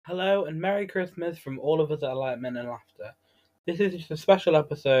Hello and Merry Christmas from all of us at Enlightenment and Laughter. This is just a special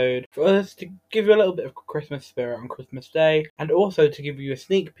episode for us to give you a little bit of Christmas spirit on Christmas Day and also to give you a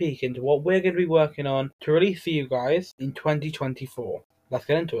sneak peek into what we're going to be working on to release for you guys in 2024. Let's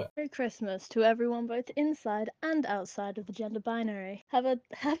get into it. Merry Christmas to everyone both inside and outside of the gender binary. Have a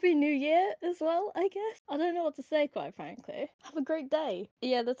happy new year as well, I guess. I don't know what to say, quite frankly. Have a great day.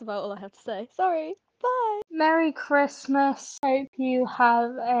 Yeah, that's about all I have to say. Sorry. Bye. Merry Christmas. Hope you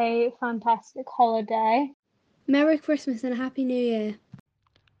have a fantastic holiday. Merry Christmas and a Happy New Year.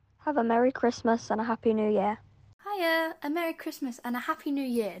 Have a Merry Christmas and a Happy New Year. Hiya, a Merry Christmas and a Happy New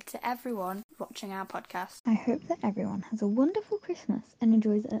Year to everyone watching our podcast. I hope that everyone has a wonderful Christmas and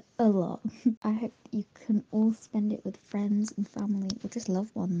enjoys it a lot. I hope you can all spend it with friends and family or just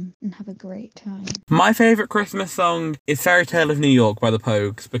loved ones and have a great time. My favourite Christmas song is Fairy Tale of New York by the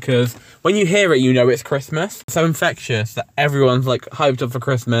Pogues because when you hear it, you know it's Christmas. It's so infectious that everyone's like hyped up for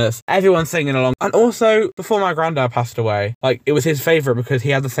Christmas. Everyone's singing along. And also, before my granddad passed away, like it was his favourite because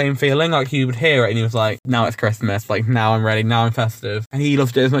he had the same feeling. Like he would hear it and he was like, now it's Christmas. Like now I'm ready. Now I'm festive. And he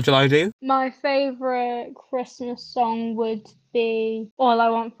loved it as much as I do. My favourite Christmas song would be All I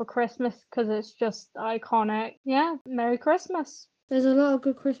Want for Christmas because it's just iconic. Yeah, Merry Christmas. There's a lot of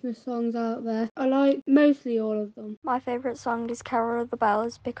good Christmas songs out there. I like mostly all of them. My favourite song is Carol of the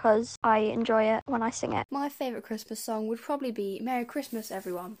Bells because I enjoy it when I sing it. My favourite Christmas song would probably be Merry Christmas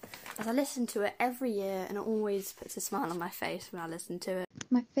Everyone, as I listen to it every year and it always puts a smile on my face when I listen to it.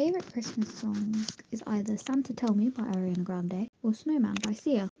 My favourite Christmas song is either Santa Tell Me by Ariana Grande or Snowman by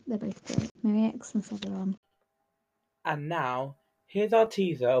Sia. They're both great. Merry Xmas, everyone. And now, here's our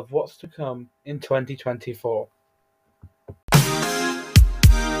teaser of what's to come in 2024.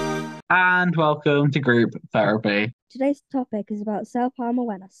 And welcome to Group Therapy. Today's topic is about self-harm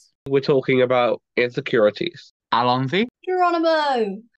awareness. We're talking about insecurities. Alonzi. Geronimo.